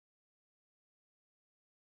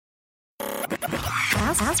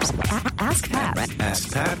Ask Pat.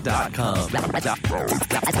 AskPat.com.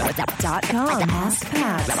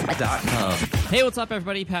 AskPat.com. Hey, what's up,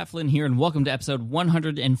 everybody? Pat Flynn here, and welcome to episode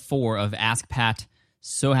 104 of Ask Pat.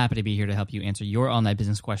 So happy to be here to help you answer your online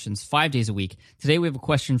business questions 5 days a week. Today we have a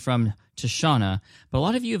question from Tashana, but a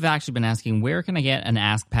lot of you have actually been asking, where can I get an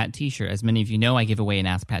Ask Pat t-shirt? As many of you know, I give away an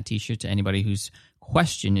Ask Pat t-shirt to anybody whose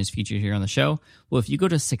question is featured here on the show. Well, if you go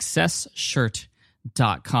to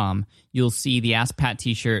successshirt.com, you'll see the Ask Pat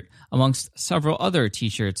t-shirt amongst several other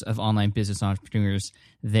t-shirts of online business entrepreneurs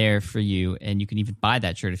there for you, and you can even buy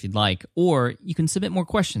that shirt if you'd like, or you can submit more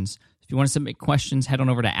questions. If you want to submit questions, head on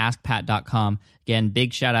over to askpat.com. Again,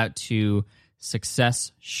 big shout out to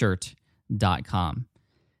successshirt.com.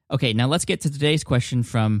 Okay, now let's get to today's question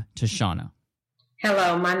from Tashana.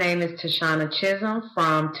 Hello, my name is Tashana Chisholm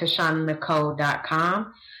from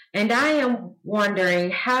TashanaNicole.com, and I am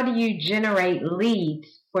wondering, how do you generate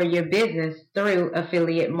leads for your business through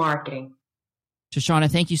affiliate marketing?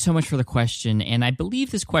 Tashana, thank you so much for the question, and I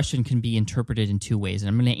believe this question can be interpreted in two ways, and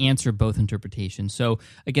I'm going to answer both interpretations. So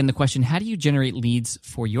again, the question, how do you generate leads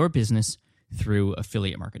for your business through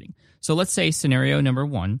affiliate marketing? So let's say scenario number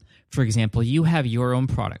one, for example, you have your own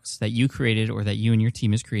products that you created or that you and your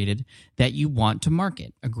team has created that you want to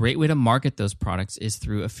market. A great way to market those products is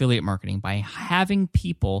through affiliate marketing by having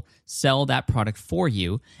people sell that product for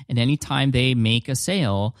you, and anytime they make a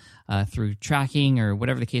sale through tracking or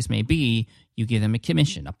whatever the case may be, you give them a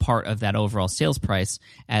commission, a part of that overall sales price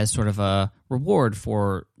as sort of a reward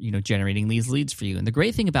for, generating these leads for you. And the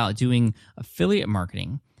great thing about doing affiliate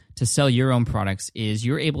marketing to sell your own products is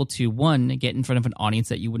you're able to, one, get in front of an audience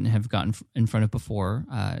that you wouldn't have gotten in front of before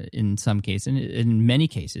in some cases, in many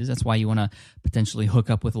cases. That's why you want to potentially hook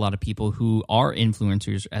up with a lot of people who are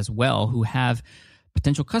influencers as well, who have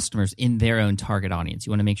potential customers in their own target audience.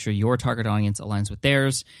 You want to make sure your target audience aligns with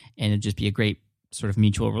theirs, and it'd just be a great sort of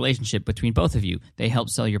mutual relationship between both of you. They help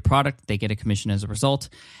sell your product, they get a commission as a result.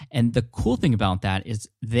 And the cool thing about that is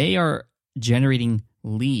they are generating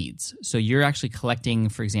leads. So you're actually collecting,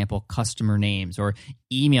 for example, customer names or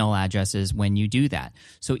email addresses when you do that.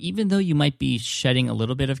 So even though you might be shedding a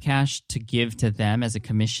little bit of cash to give to them as a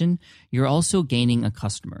commission, you're also gaining a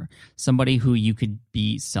customer, somebody who you could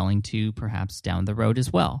be selling to perhaps down the road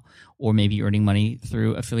as well, or maybe earning money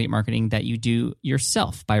through affiliate marketing that you do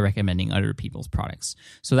yourself by recommending other people's products.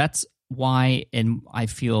 So that's why, and I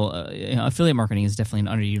feel affiliate marketing is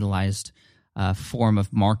definitely an underutilized form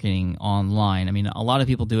of marketing online. I mean, a lot of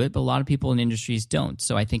people do it, but a lot of people in industries don't.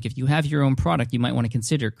 So I think if you have your own product, you might want to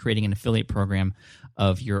consider creating an affiliate program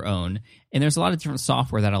of your own. And there's a lot of different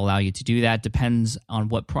software that allow you to do that. Depends on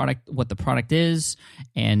what the product is,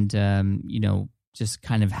 and just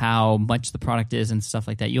kind of how much the product is and stuff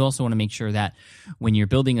like that. You also want to make sure that when you're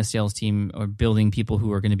building a sales team or building people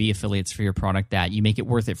who are going to be affiliates for your product, that you make it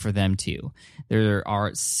worth it for them too. There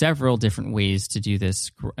are several different ways to do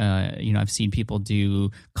this. I've seen people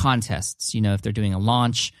do contests. If they're doing a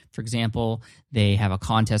launch, for example, they have a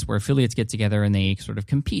contest where affiliates get together and they sort of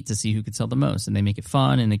compete to see who could sell the most, and they make it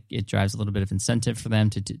fun, and it drives a little bit of incentive for them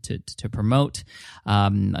to promote.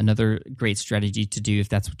 Another great strategy to do, if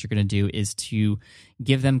that's what you're going to do, is to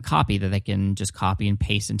give them copy that they can just copy and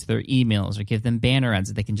paste into their emails, or give them banner ads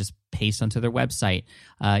that they can just paste onto their website,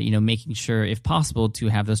 making sure, if possible, to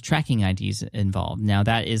have those tracking IDs involved. Now,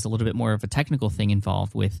 that is a little bit more of a technical thing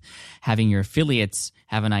involved with having your affiliates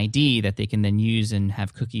have an ID that they can then use and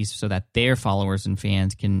have cookies so that their followers and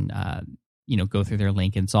fans can, go through their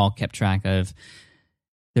link, and it's all kept track of.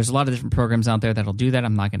 There's a lot of different programs out there that'll do that.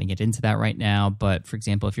 I'm not going to get into that right now, but for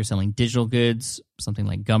example, if you're selling digital goods, something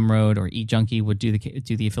like Gumroad or eJunkie would do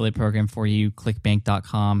the affiliate program for you.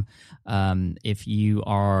 ClickBank.com. If you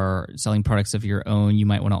are selling products of your own, you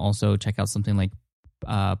might want to also check out something like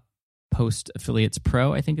Post Affiliates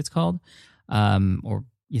Pro, I think it's called, or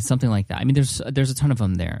something like that. I mean, there's a ton of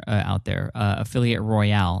them out there. Affiliate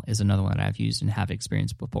Royale is another one that I've used and have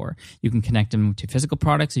experienced before. You can connect them to physical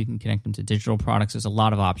products. You can connect them to digital products. There's a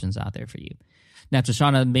lot of options out there for you. Now,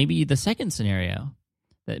 Tashana, maybe the second scenario,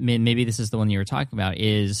 that maybe this is the one you were talking about,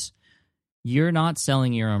 is you're not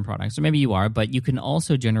selling your own products, or maybe you are, but you can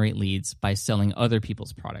also generate leads by selling other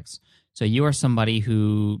people's products. So you are somebody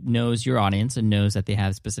who knows your audience and knows that they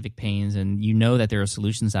have specific pains, and you know that there are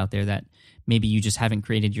solutions out there that maybe you just haven't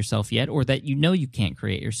created yourself yet, or that you can't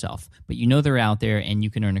create yourself, but they're out there and you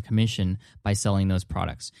can earn a commission by selling those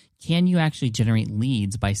products. Can you actually generate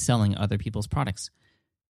leads by selling other people's products?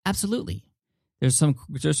 Absolutely. There's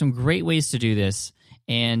some great ways to do this,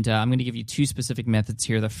 and I'm going to give you two specific methods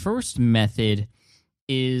here. The first method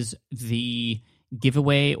is the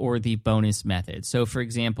giveaway or the bonus method. So, for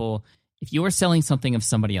example, if you are selling something of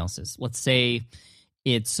somebody else's, let's say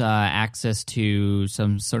it's access to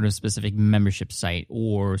some sort of specific membership site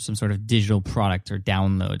or some sort of digital product or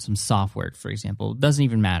download, some software, for example. It doesn't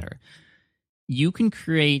even matter. You can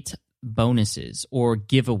create bonuses or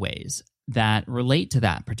giveaways that relate to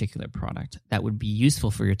that particular product that would be useful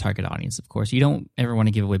for your target audience. Of course, you don't ever want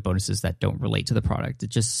to give away bonuses that don't relate to the product. It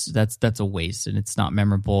just that's a waste, and it's not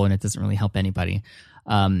memorable, and it doesn't really help anybody.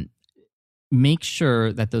 Make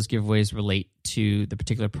sure that those giveaways relate to the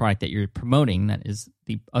particular product that you're promoting, that is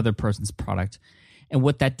the other person's product. And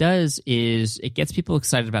what that does is it gets people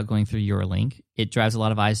excited about going through your link. It drives a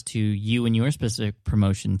lot of eyes to you and your specific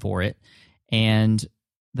promotion for it. And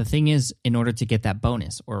the thing is, in order to get that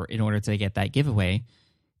bonus or in order to get that giveaway,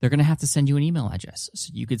 they're going to have to send you an email address.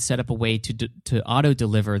 So you could set up a way to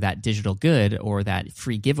auto-deliver that digital good or that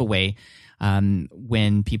free giveaway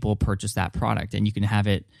when people purchase that product. And you can have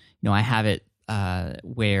it, I have it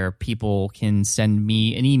where people can send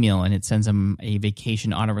me an email and it sends them a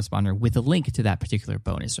vacation autoresponder with a link to that particular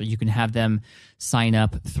bonus. Or you can have them sign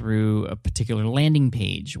up through a particular landing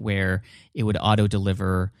page where it would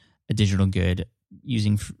auto-deliver a digital good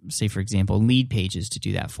using, say, for example, lead pages to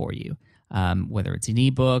do that for you. Whether it's an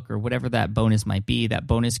ebook or whatever that bonus might be, that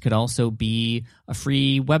bonus could also be a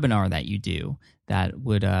free webinar that you do that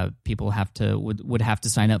would people would have to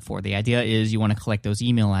sign up for. The idea is you want to collect those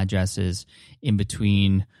email addresses in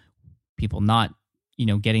between people not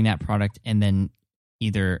getting that product, and then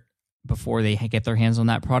either before they get their hands on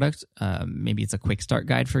that product, maybe it's a quick start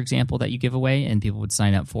guide, for example, that you give away, and people would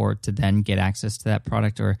sign up for to then get access to that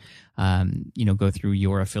product, or go through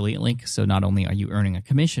your affiliate link. So not only are you earning a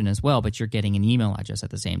commission as well, but you're getting an email address at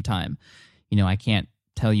the same time. I can't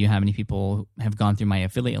tell you how many people have gone through my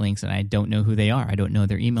affiliate links and I don't know who they are. I don't know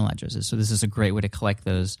their email addresses. So this is a great way to collect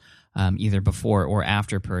those either before or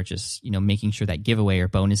after purchase, making sure that giveaway or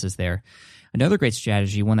bonus is there. Another great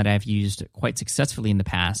strategy, one that I've used quite successfully in the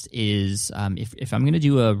past, is if I'm going to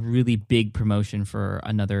do a really big promotion for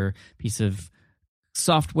another piece of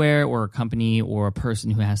software or a company or a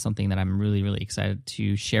person who has something that I'm really, really excited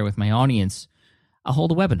to share with my audience, I'll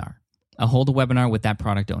hold a webinar. I'll hold a webinar with that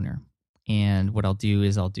product owner. And what I'll do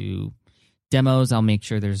is I'll do demos. I'll make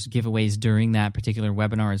sure there's giveaways during that particular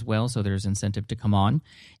webinar as well, so there's incentive to come on.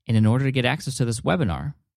 And in order to get access to this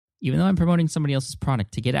webinar, even though I'm promoting somebody else's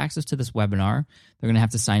product, to get access to this webinar, they're going to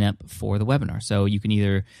have to sign up for the webinar. So you can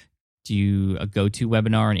either do a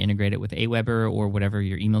GoToWebinar and integrate it with Aweber or whatever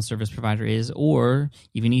your email service provider is, or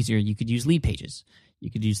even easier, you could use lead pages. You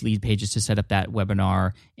could use lead pages to set up that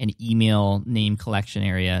webinar and email name collection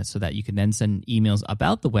area so that you can then send emails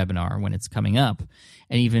about the webinar when it's coming up,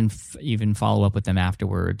 and even follow up with them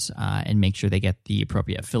afterwards and make sure they get the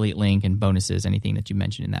appropriate affiliate link and bonuses, anything that you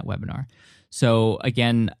mentioned in that webinar. So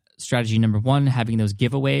again, strategy number one, having those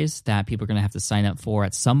giveaways that people are going to have to sign up for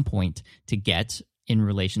at some point to get in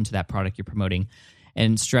relation to that product you're promoting.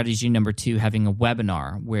 And strategy number two, having a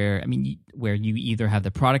webinar where you either have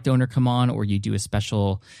the product owner come on or you do a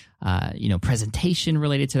special, presentation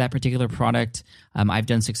related to that particular product. I've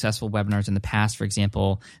done successful webinars in the past, for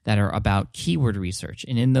example, that are about keyword research.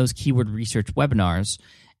 And in those keyword research webinars,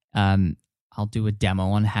 I'll do a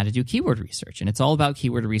demo on how to do keyword research. And it's all about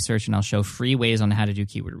keyword research, and I'll show free ways on how to do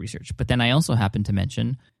keyword research. But then I also happen to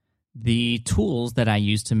mention the tools that I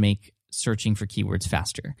use to make searching for keywords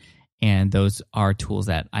faster. And those are tools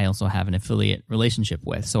that I also have an affiliate relationship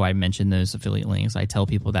with. So I mentioned those affiliate links. I tell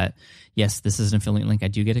people that, yes, this is an affiliate link. I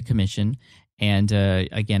do get a commission. And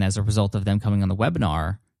again, as a result of them coming on the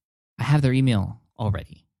webinar, I have their email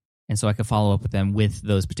already. And so I could follow up with them with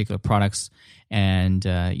those particular products and,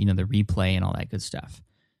 the replay and all that good stuff.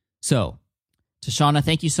 So, Tashana,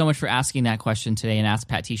 thank you so much for asking that question today. An Ask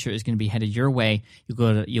Pat t-shirt is going to be headed your way.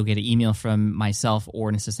 You'll get an email from myself or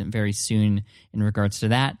an assistant very soon in regards to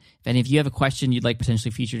that. If any of you have a question you'd like potentially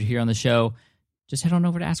featured here on the show, just head on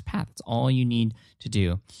over to Ask Pat. That's all you need to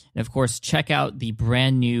do. And of course, check out the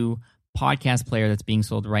brand new podcast player that's being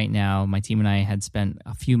sold right now. My team and I had spent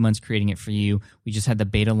a few months creating it for you. We just had the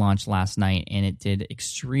beta launch last night, and it did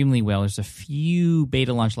extremely well. There's a few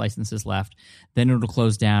beta launch licenses left. Then it'll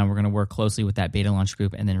close down. We're going to work closely with that beta launch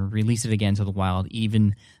group and then release it again to the wild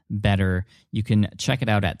even better. You can check it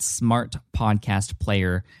out at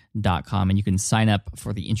smartpodcastplayer.com, and you can sign up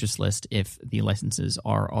for the interest list if the licenses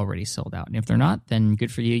are already sold out. And if they're not, then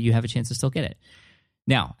good for you. You have a chance to still get it.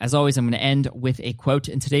 Now, as always, I'm going to end with a quote,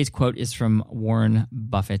 and today's quote is from Warren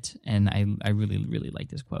Buffett, and I really, really like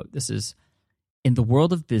this quote. This is, "In the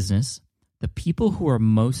world of business, the people who are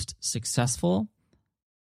most successful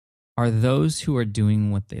are those who are doing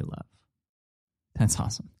what they love." That's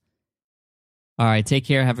awesome. All right, take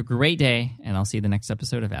care, have a great day, and I'll see you in the next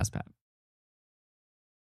episode of Ask Pat.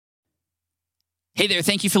 Hey there,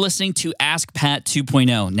 thank you for listening to Ask Pat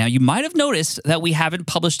 2.0. Now, you might have noticed that we haven't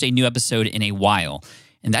published a new episode in a while,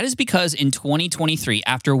 and that is because in 2023,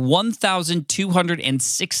 after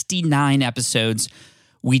 1,269 episodes,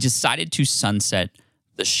 we decided to sunset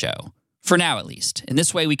the show. For now, at least. In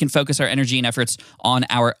this way, we can focus our energy and efforts on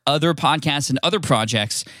our other podcasts and other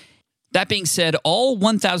projects. That being said, all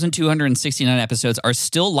 1,269 episodes are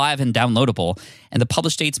still live and downloadable, and the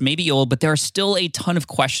published dates may be old, but there are still a ton of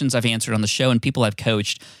questions I've answered on the show and people I've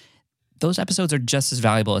coached. Those episodes are just as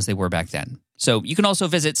valuable as they were back then. So you can also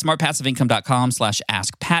visit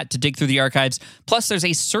smartpassiveincome.com/askpat to dig through the archives. Plus, there's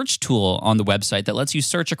a search tool on the website that lets you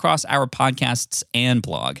search across our podcasts and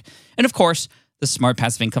blog. And of course, the Smart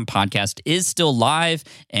Passive Income podcast is still live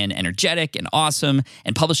and energetic and awesome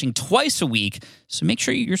and publishing twice a week. So make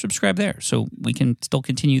sure you're subscribed there so we can still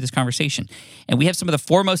continue this conversation. And we have some of the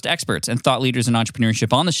foremost experts and thought leaders in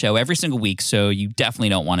entrepreneurship on the show every single week, so you definitely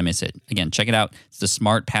don't want to miss it. Again, check it out. It's the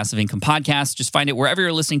Smart Passive Income podcast. Just find it wherever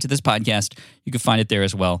you're listening to this podcast. You can find it there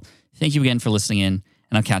as well. Thank you again for listening in,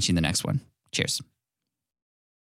 and I'll catch you in the next one. Cheers.